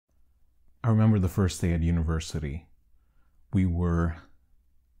I remember the first day at university. We were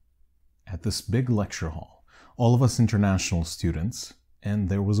at this big lecture hall, all of us international students, and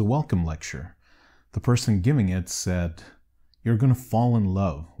there was a welcome lecture. The person giving it said, "You're going to fall in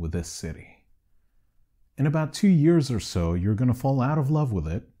love with this city. In about 2 years or so, you're going to fall out of love with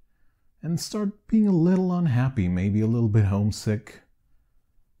it and start being a little unhappy, maybe a little bit homesick.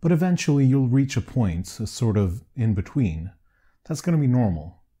 But eventually you'll reach a point, a sort of in-between, that's going to be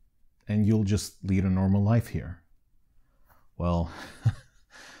normal, and you'll just lead a normal life here." Well,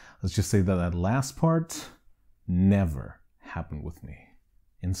 let's just say that that last part never happened with me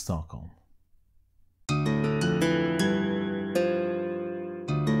in Stockholm.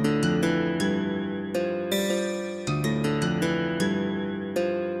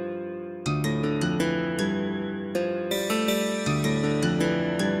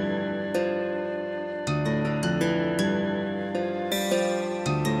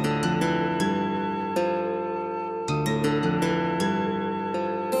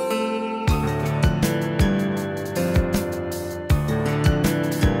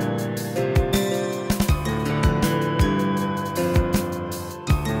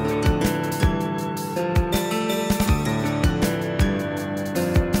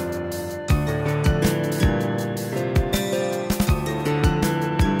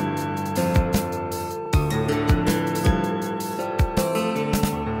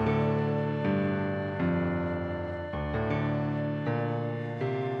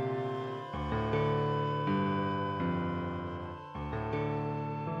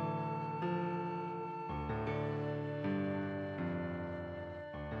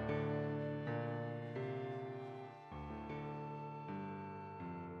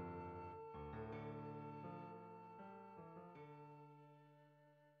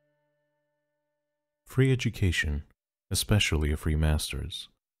 Free education, especially a free master's.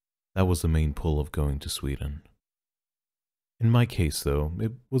 That was the main pull of going to Sweden. In my case, though,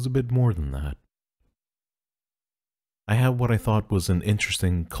 it was a bit more than that. I had what I thought was an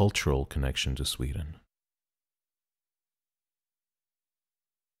interesting cultural connection to Sweden.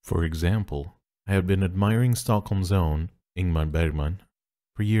 For example, I had been admiring Stockholm's own Ingmar Bergman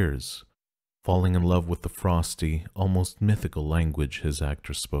for years, falling in love with the frosty, almost mythical language his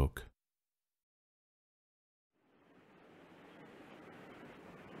actors spoke.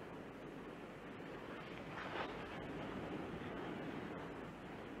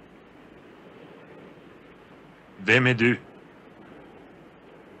 Vem är du?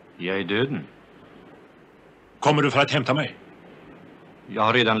 Jag är döden. Kommer du för att hämta mig? Jag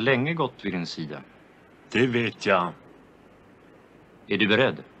har redan länge gått vid din sida. Det vet jag. Är du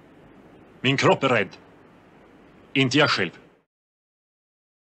beredd? Min kropp är rädd. Inte jag själv.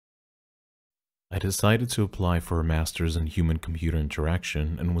 I decided to apply for a master's in human-computer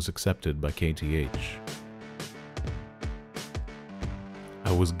interaction and was accepted by KTH.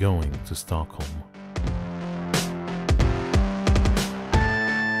 I was going to Stockholm.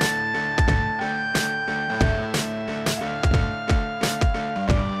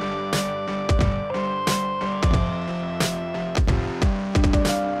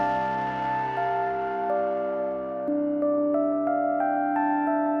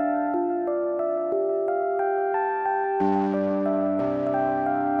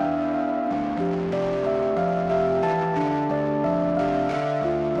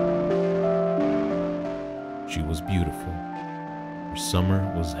 She was beautiful. Her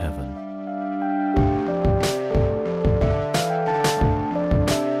summer was heaven.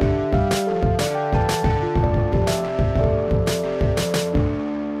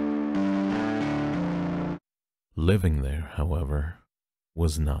 Living there, however,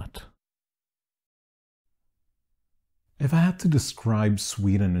 was not. If I had to describe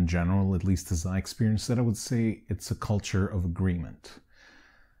Sweden in general, at least as I experienced it, I would say it's a culture of agreement.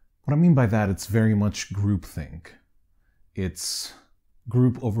 What I mean by that, it's very much groupthink. It's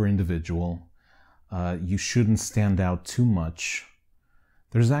group over individual. You shouldn't stand out too much.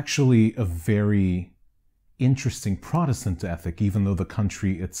 There's actually a very interesting Protestant ethic, even though the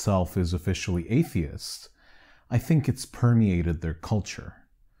country itself is officially atheist. I think it's permeated their culture.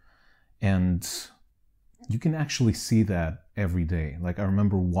 And you can actually see that every day. Like, I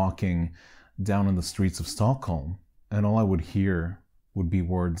remember walking down in the streets of Stockholm, and all I would hear would be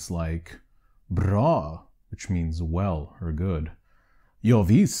words like bra, which means well or good. Ja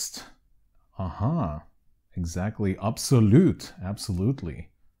visst. Aha. Exactly. Absolut. Absolutely.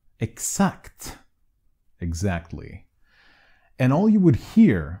 Exakt. Exactly. And all you would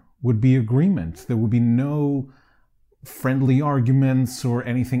hear would be agreement. There would be no friendly arguments or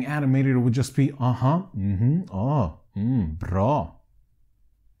anything animated. It would just be, oh, bra.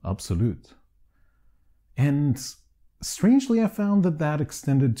 Absolute. And strangely, I found that that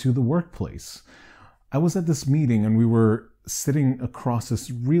extended to the workplace. I was at this meeting and we were sitting across this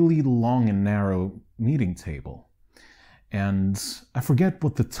really long and narrow meeting table. And I forget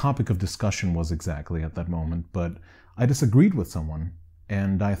what the topic of discussion was exactly at that moment, but I disagreed with someone,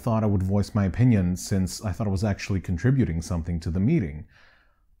 and I thought I would voice my opinion since I thought I was actually contributing something to the meeting.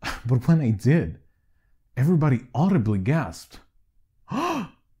 But when I did, everybody audibly gasped, "Oh,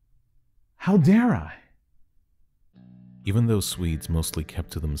 how dare I?" Even though Swedes mostly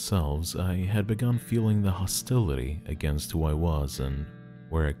kept to themselves, I had begun feeling the hostility against who I was and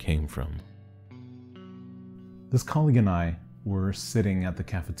where I came from. This colleague and I were sitting at the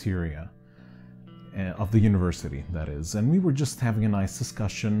cafeteria of the university, that is, and we were just having a nice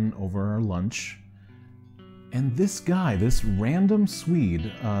discussion over our lunch. And this guy, this random Swede,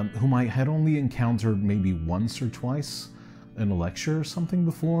 whom I had only encountered maybe once or twice in a lecture or something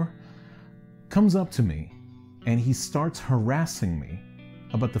before, comes up to me and he starts harassing me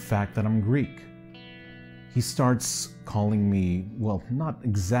about the fact that I'm Greek. He starts calling me, well, not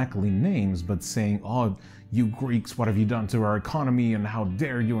exactly names, but saying, "Oh, you Greeks, what have you done to our economy, and how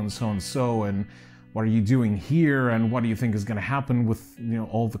dare you, and so, and what are you doing here, and what do you think is going to happen with,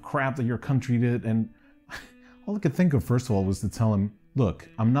 all the crap that your country did?" And all I could think of, first of all, was to tell him, "Look,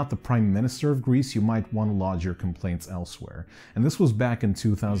 I'm not the Prime Minister of Greece, you might want to lodge your complaints elsewhere." And this was back in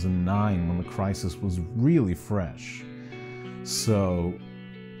 2009 when the crisis was really fresh. So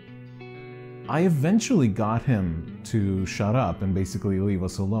I eventually got him to shut up and basically leave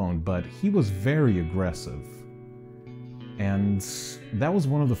us alone, but he was very aggressive. And that was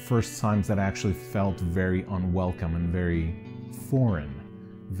one of the first times that I actually felt very unwelcome and very foreign,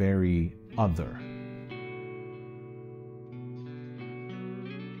 very other.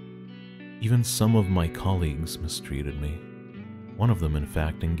 Even some of my colleagues mistreated me. One of them, in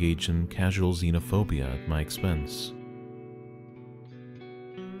fact, engaged in casual xenophobia at my expense.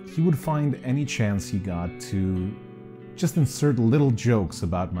 He would find any chance he got to just insert little jokes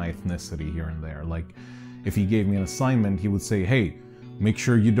about my ethnicity here and there. Like, if he gave me an assignment, he would say, "Hey, make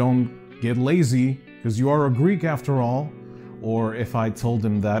sure you don't get lazy, because you are a Greek after all." Or if I told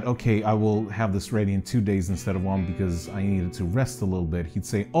him that, "Okay, I will have this ready in 2 days instead of 1 because I needed to rest a little bit," he'd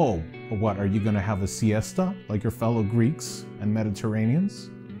say, "Oh, what, are you going to have a siesta like your fellow Greeks and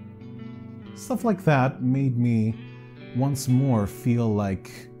Mediterraneans?" Stuff like that made me once more feel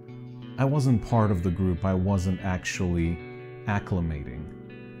like I wasn't part of the group, I wasn't actually acclimating.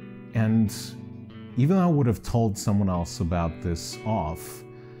 And even though I would have told someone else about this off,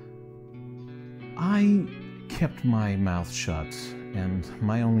 I kept my mouth shut, and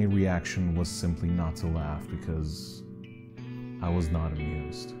my only reaction was simply not to laugh because I was not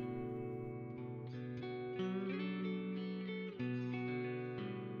amused.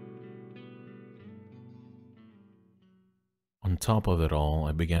 On top of it all,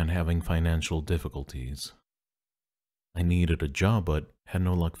 I began having financial difficulties. I needed a job, but had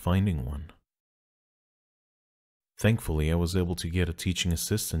no luck finding one. Thankfully, I was able to get a teaching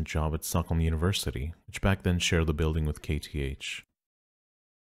assistant job at Stockholm University, which back then shared the building with KTH.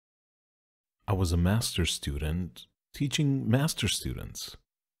 I was a master's student, teaching master students.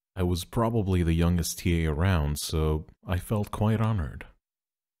 I was probably the youngest TA around, so I felt quite honored.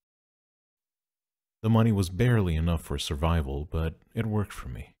 The money was barely enough for survival, but it worked for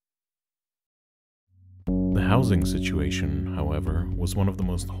me. The housing situation, however, was one of the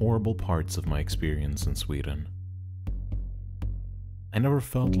most horrible parts of my experience in Sweden. I never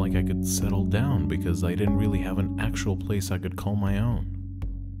felt like I could settle down because I didn't really have an actual place I could call my own.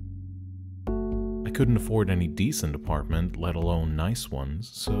 I couldn't afford any decent apartment, let alone nice ones,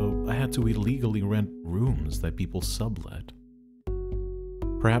 so I had to illegally rent rooms that people sublet.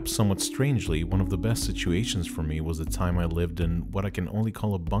 Perhaps somewhat strangely, one of the best situations for me was the time I lived in what I can only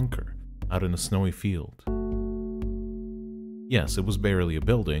call a bunker, out in a snowy field. Yes, it was barely a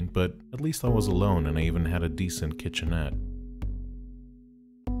building, but at least I was alone and I even had a decent kitchenette.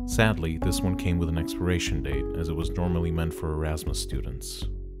 Sadly, this one came with an expiration date, as it was normally meant for Erasmus students.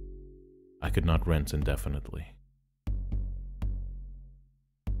 I could not rent indefinitely.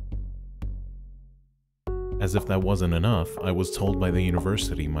 As if that wasn't enough, I was told by the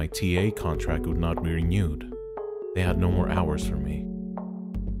university my TA contract would not be renewed. They had no more hours for me.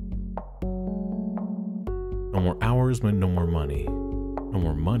 No more hours meant no more money. No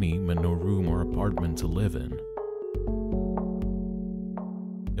more money meant no room or apartment to live in.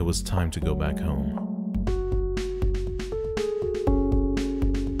 It was time to go back home.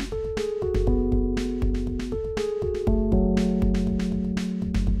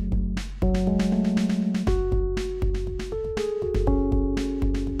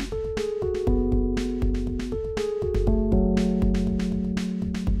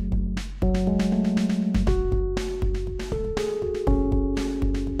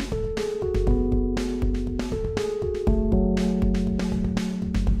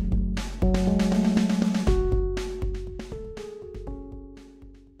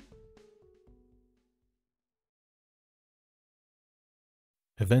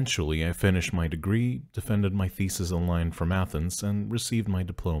 Eventually, I finished my degree, defended my thesis online from Athens, and received my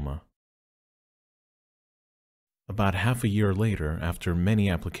diploma. About half a year later, after many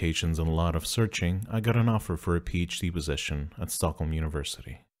applications and a lot of searching, I got an offer for a PhD position at Stockholm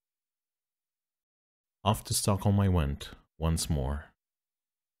University. Off to Stockholm I went, once more.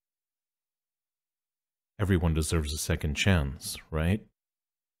 Everyone deserves a second chance, right?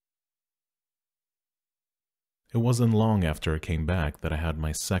 It wasn't long after I came back that I had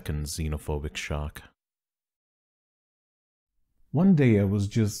my second xenophobic shock. One day I was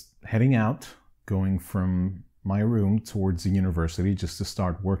just heading out, going from my room towards the university just to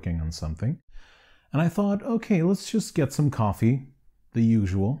start working on something. And I thought, okay, let's just get some coffee, the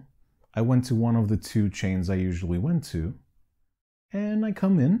usual. I went to one of the two chains I usually went to. And I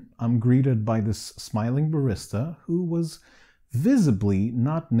come in, I'm greeted by this smiling barista who was visibly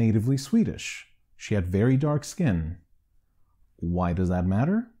not natively Swedish. She had very dark skin. Why does that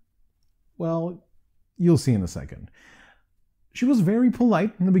matter? Well, you'll see in a second. She was very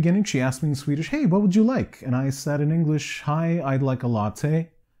polite in the beginning. She asked me in Swedish, "Hey, what would you like?" And I said in English, "Hi, I'd like a latte."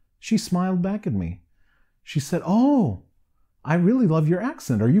 She smiled back at me. She said, "Oh, I really love your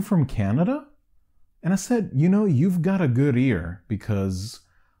accent. Are you from Canada?" And I said, "You know, you've got a good ear because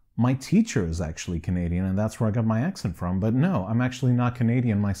my teacher is actually Canadian and that's where I got my accent from. But no, I'm actually not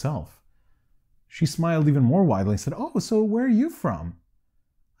Canadian myself." She smiled even more widely and said, "Oh, so where are you from?"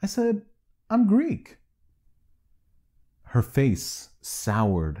 I said, "I'm Greek." Her face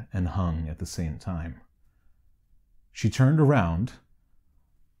soured and hung at the same time. She turned around,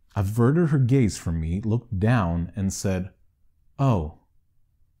 averted her gaze from me, looked down, and said, "Oh,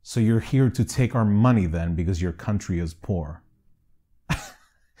 so you're here to take our money then because your country is poor."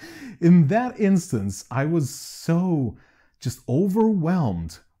 In that instance, I was so just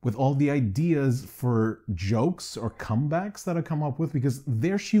overwhelmed with all the ideas for jokes or comebacks that I come up with, because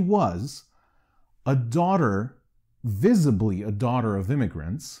there she was, a daughter, visibly a daughter of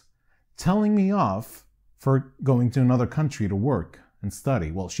immigrants, telling me off for going to another country to work and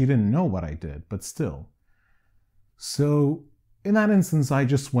study. Well, she didn't know what I did, but still. So in that instance, I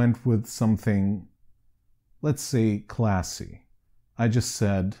just went with something, let's say, classy. I just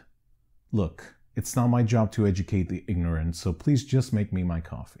said, "Look, it's not my job to educate the ignorant, so please just make me my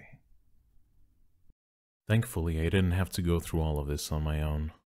coffee." Thankfully, I didn't have to go through all of this on my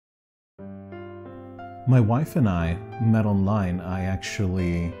own. My wife and I met online. I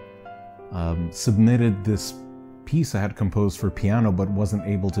actually submitted this piece I had composed for piano but wasn't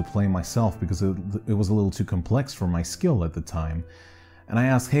able to play myself because it was a little too complex for my skill at the time. And I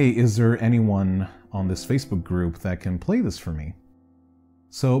asked, "Hey, is there anyone on this Facebook group that can play this for me?"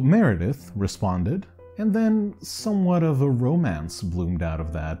 So Meredith responded, and then somewhat of a romance bloomed out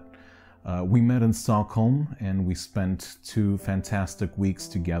of that. We met in Stockholm and we spent 2 fantastic weeks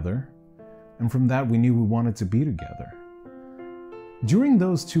together. And from that we knew we wanted to be together. During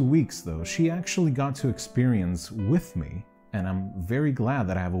those 2 weeks though, she actually got to experience with me, and I'm very glad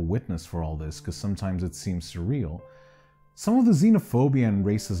that I have a witness for all this because sometimes it seems surreal, some of the xenophobia and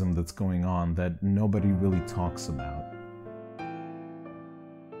racism that's going on that nobody really talks about.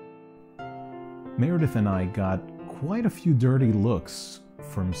 Meredith and I got quite a few dirty looks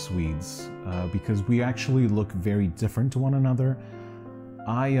from Swedes because we actually look very different to one another.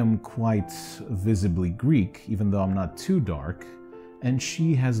 I am quite visibly Greek, even though I'm not too dark, and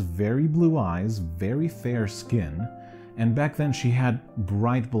she has very blue eyes, very fair skin, and back then she had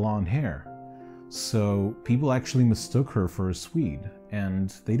bright blonde hair. So people actually mistook her for a Swede, and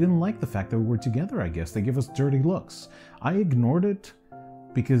they didn't like the fact that we were together, I guess. They gave us dirty looks. I ignored it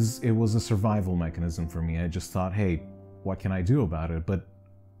because it was a survival mechanism for me. I just thought, hey, what can I do about it? But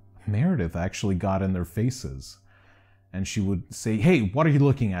Meredith actually got in their faces. And she would say, "Hey, what are you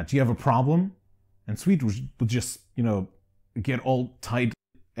looking at? Do you have a problem?" And Swede would just, get all tight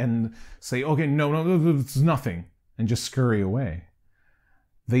and say, "Okay, no, it's nothing," and just scurry away.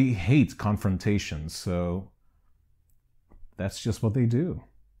 They hate confrontation, so that's just what they do.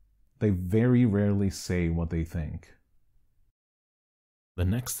 They very rarely say what they think. The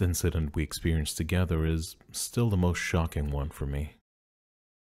next incident we experienced together is still the most shocking one for me.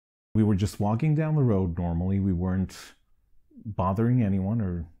 We were just walking down the road normally. We weren't bothering anyone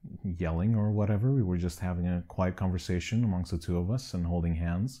or yelling or whatever. We were just having a quiet conversation amongst the two of us and holding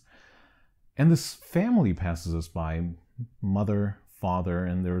hands. And this family passes us by, mother, father,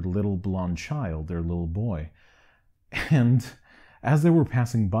 and their little blonde child, their little boy. And as they were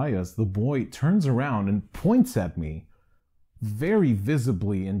passing by us, the boy turns around and points at me very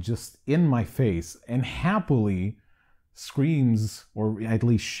visibly and just in my face, and happily screams, or at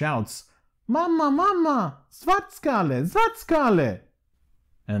least shouts, "Mama, mama, svartskalle, svartskalle!"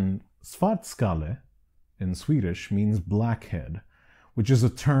 And svartskalle in Swedish means blackhead, which is a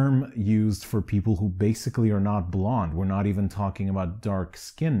term used for people who basically are not blonde. We're not even talking about dark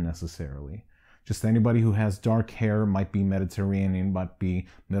skin necessarily. Just anybody who has dark hair, might be Mediterranean, might be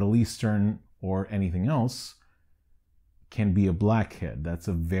Middle Eastern, or anything else, can be a blackhead. That's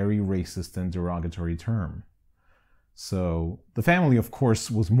a very racist and derogatory term. So the family, of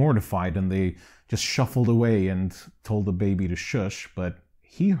course, was mortified and they just shuffled away and told the baby to shush, but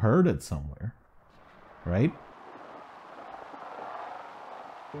he heard it somewhere, right?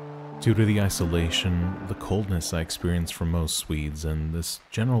 Due to the isolation, the coldness I experienced from most Swedes, and this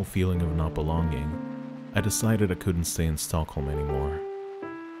general feeling of not belonging, I decided I couldn't stay in Stockholm anymore.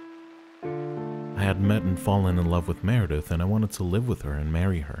 I had met and fallen in love with Meredith, and I wanted to live with her and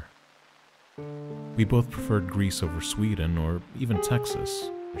marry her. We both preferred Greece over Sweden, or even Texas,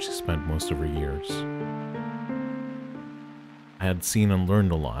 where she spent most of her years. I had seen and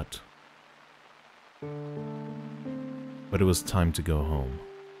learned a lot, but it was time to go home.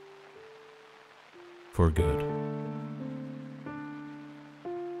 For good.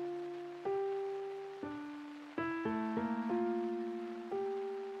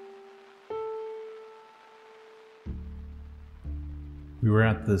 We were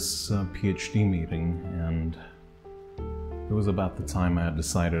at this PhD meeting, and it was about the time I had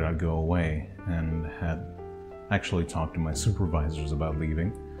decided I'd go away and had actually talked to my supervisors about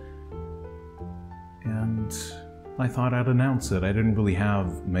leaving. And I thought I'd announce it. I didn't really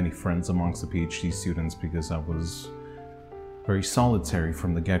have many friends amongst the PhD students because I was very solitary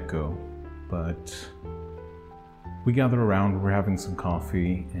from the get-go. But we gathered around, we're having some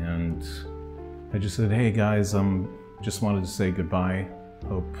coffee, and I just said, hey guys, just wanted to say goodbye.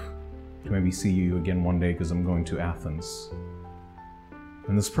 Hope to maybe see you again one day because I'm going to Athens.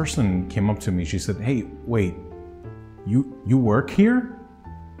 And this person came up to me, she said, hey, wait, you work here?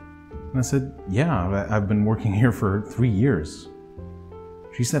 And I said, yeah, I've been working here for 3 years.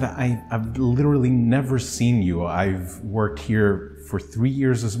 She said, I've literally never seen you. I've worked here for 3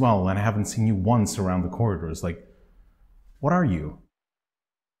 years as well, and I haven't seen you once around the corridors. Like, what are you?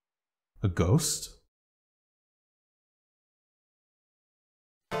 A ghost?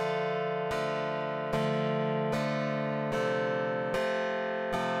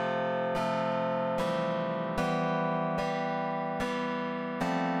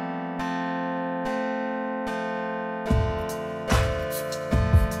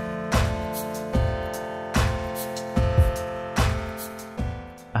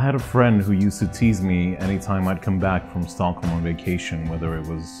 I had a friend who used to tease me anytime I'd come back from Stockholm on vacation, whether it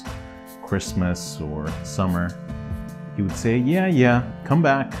was Christmas or summer. He would say, yeah, come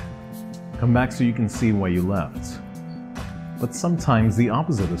back so you can see why you left. But sometimes the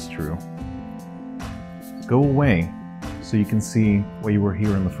opposite is true. Go away so you can see why you were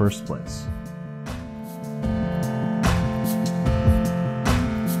here in the first place.